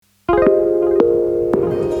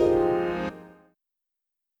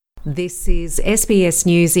This is SBS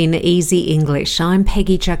News in Easy English. I'm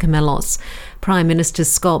Peggy Giacomellos. Prime Minister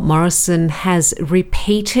Scott Morrison has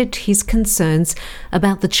repeated his concerns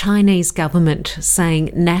about the Chinese government,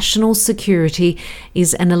 saying national security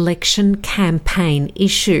is an election campaign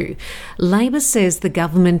issue. Labor says the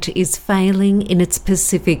government is failing in its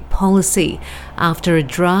Pacific policy after a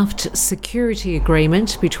draft security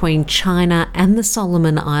agreement between China and the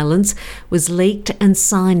Solomon Islands was leaked and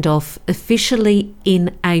signed off officially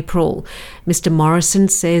in April. Mr Morrison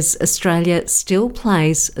says Australia still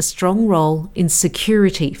plays a strong role in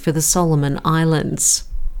security for the Solomon Islands.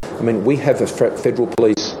 I mean, we have a federal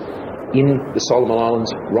police in the Solomon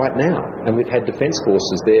Islands right now, and we've had Defence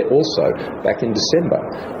Forces there also back in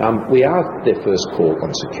December. We are their first call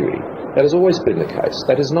on security. That has always been the case.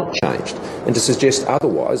 That has not changed. And to suggest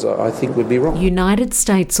otherwise, I think would be wrong. United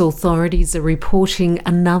States authorities are reporting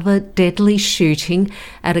another deadly shooting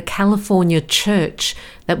at a California church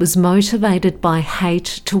that was motivated by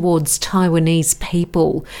hate towards Taiwanese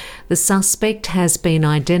people. The suspect has been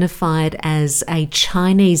identified as a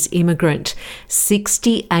Chinese immigrant,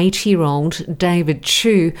 68-year-old David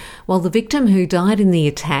Chu, while the victim who died in the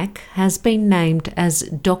attack has been named as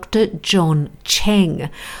Dr. John Cheng.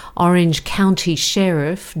 Orange County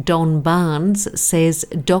Sheriff Don Barnes says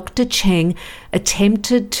Dr. Cheng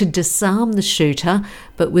attempted to disarm the shooter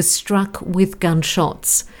but was struck with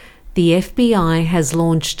gunshots. The FBI has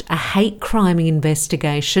launched a hate crime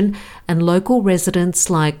investigation, and local residents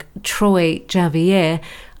like Troy Javier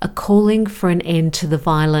are calling for an end to the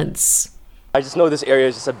violence. I just know this area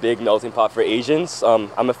is just a big melting pot for Asians.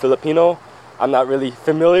 I'm a Filipino. I'm not really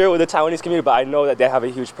familiar with the Taiwanese community, but I know that they have a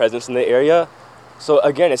huge presence in the area. So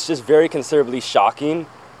again, it's just very considerably shocking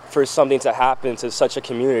for something to happen to such a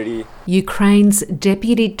community. Ukraine's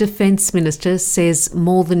Deputy Defence Minister says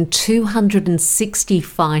more than 260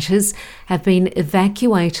 fighters have been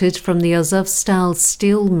evacuated from the Azovstal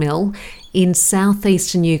steel mill in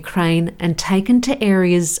southeastern Ukraine and taken to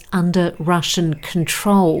areas under Russian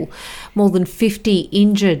control. More than 50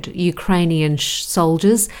 injured Ukrainian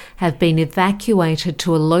soldiers have been evacuated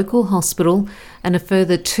to a local hospital and a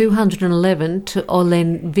further 211 to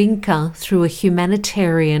Olenvinka through a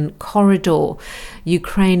humanitarian corridor.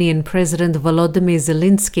 Ukrainian President Volodymyr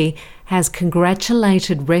Zelensky has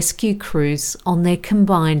congratulated rescue crews on their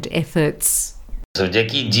combined efforts.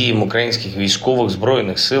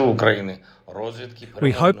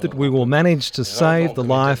 We hope that we will manage to save the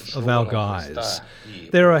life of our guys.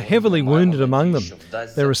 There are heavily wounded among them.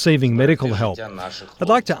 They're receiving medical help. I'd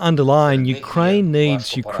like to underline Ukraine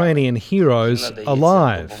needs Ukrainian heroes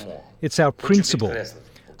alive. It's our principle.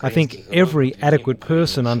 I think every adequate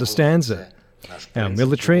person understands it. Our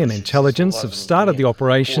military and intelligence have started the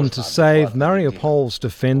operation to save Mariupol's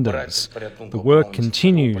defenders. The work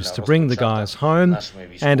continues to bring the guys home,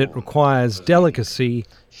 and it requires delicacy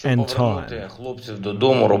and time.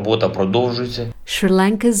 Sri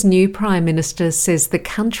Lanka's new Prime Minister says the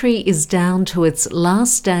country is down to its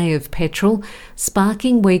last day of petrol,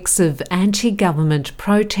 sparking weeks of anti-government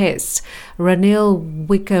protests. Ranil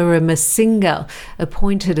Wickremesinghe,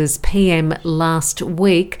 appointed as PM last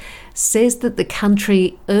week, says that the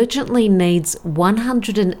country urgently needs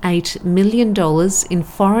 $108 million in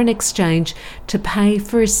foreign exchange to pay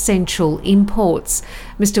for essential imports.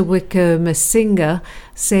 Mr Wickremesinghe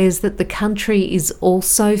says that the country is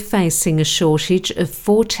also facing a shortage of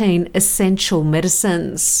 14 essential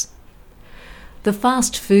medicines. The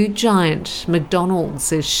fast food giant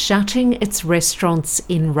McDonald's is shutting its restaurants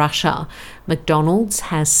in Russia. McDonald's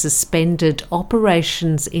has suspended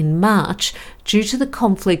operations in March due to the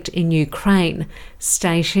conflict in Ukraine,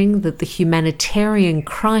 stating that the humanitarian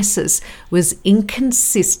crisis was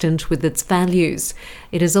inconsistent with its values.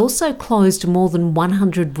 It has also closed more than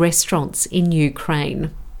 100 restaurants in Ukraine.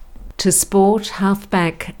 To sport,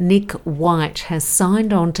 halfback Nick White has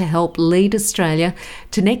signed on to help lead Australia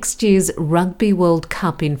to next year's Rugby World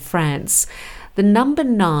Cup in France. The number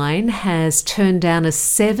 9 has turned down a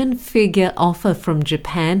 7-figure offer from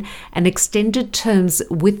Japan and extended terms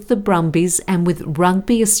with the Brumbies and with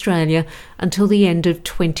Rugby Australia until the end of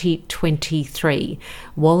 2023.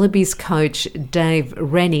 Wallabies coach Dave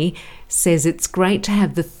Rennie says it's great to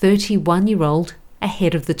have the 31-year-old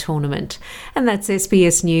ahead of the tournament. And that's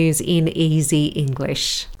SBS News in Easy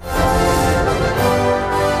English.